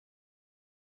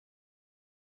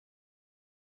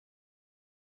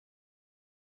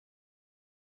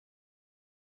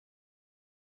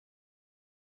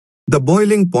The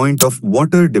boiling point of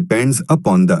water depends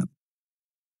upon the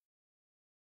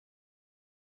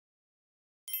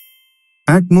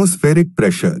atmospheric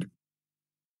pressure.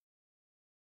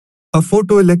 A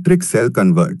photoelectric cell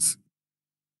converts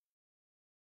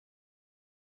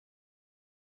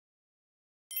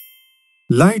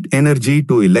light energy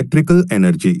to electrical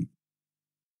energy.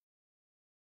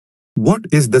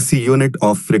 What is the C unit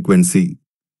of frequency?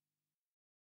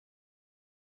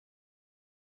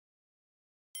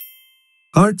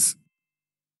 Hertz.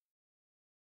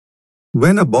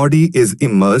 When a body is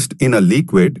immersed in a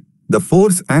liquid, the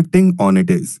force acting on it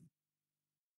is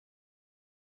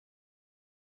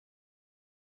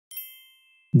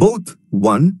both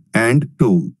 1 and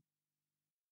 2.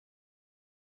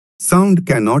 Sound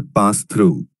cannot pass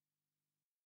through.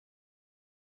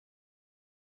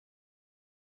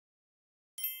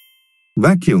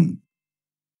 Vacuum.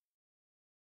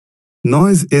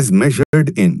 Noise is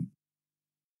measured in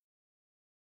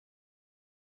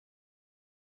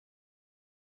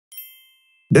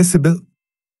decibel.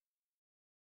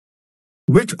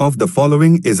 Which of the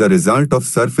following is a result of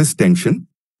surface tension?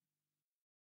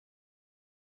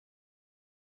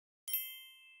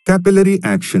 Capillary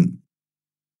action.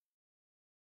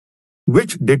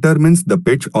 Which determines the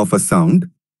pitch of a sound?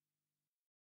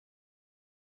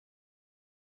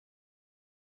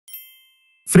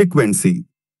 Frequency.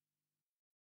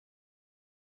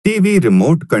 TV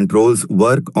remote controls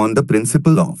work on the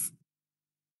principle of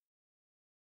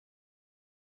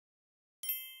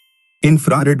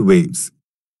infrared waves.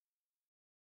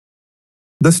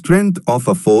 The strength of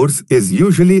a force is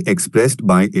usually expressed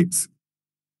by its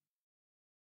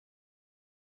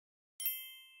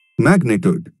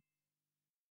magnitude.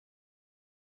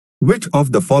 Which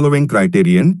of the following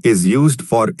criterion is used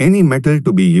for any metal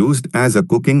to be used as a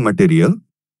cooking material?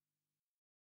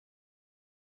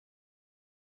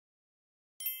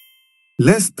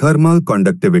 Less thermal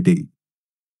conductivity.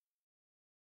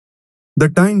 The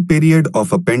time period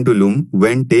of a pendulum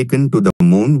when taken to the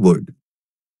moon would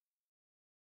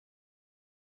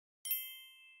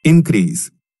increase.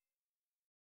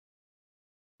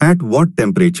 At what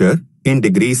temperature, in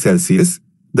degrees Celsius,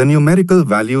 the numerical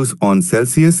values on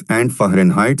Celsius and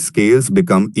Fahrenheit scales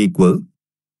become equal?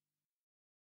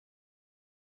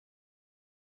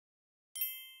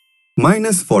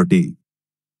 -40.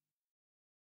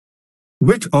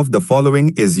 Which of the following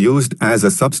is used as a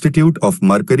substitute of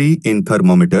mercury in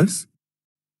thermometers?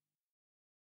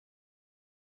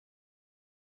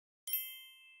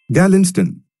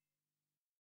 Galveston.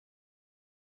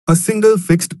 A single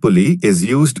fixed pulley is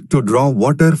used to draw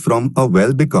water from a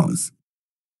well because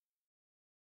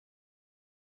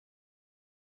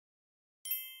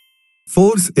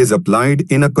force is applied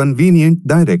in a convenient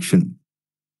direction.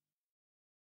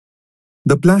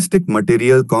 The plastic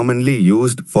material commonly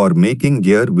used for making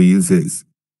gear wheels is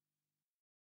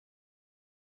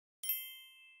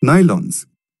nylons.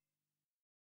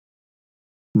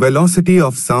 Velocity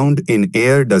of sound in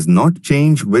air does not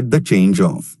change with the change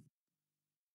of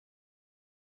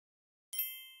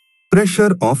pressure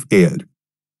of air.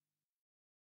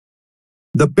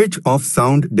 The pitch of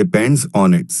sound depends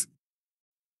on its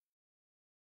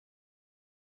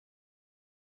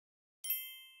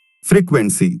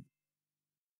frequency.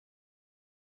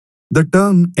 The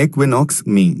term equinox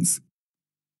means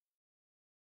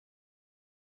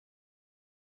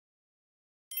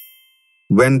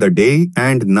when the day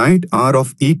and night are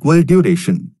of equal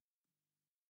duration.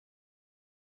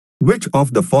 Which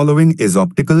of the following is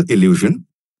optical illusion?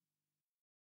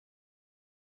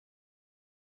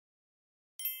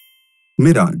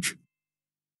 Mirage.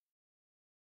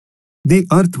 The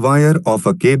earth wire of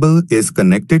a cable is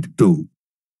connected to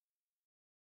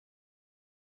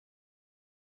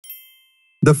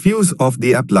the fuse of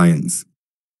the appliance.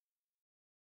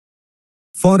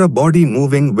 For a body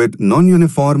moving with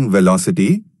non-uniform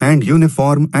velocity and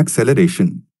uniform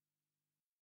acceleration,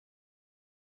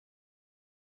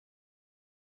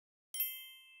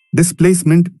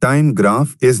 displacement time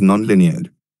graph is nonlinear.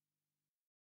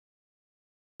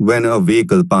 When a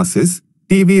vehicle passes,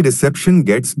 TV reception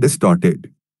gets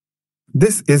distorted.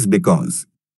 This is because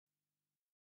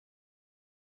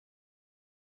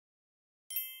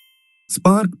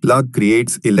spark plug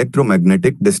creates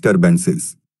electromagnetic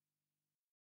disturbances.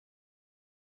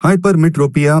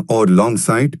 Hypermetropia or long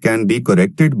sight can be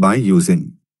corrected by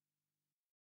using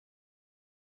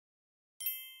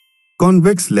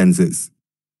convex lenses.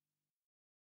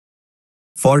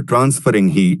 For transferring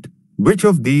heat, which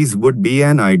of these would be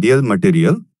an ideal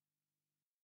material?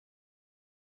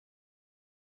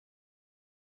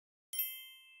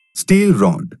 Steel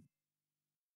rod.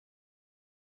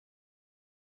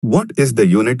 What is the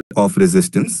unit of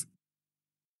resistance?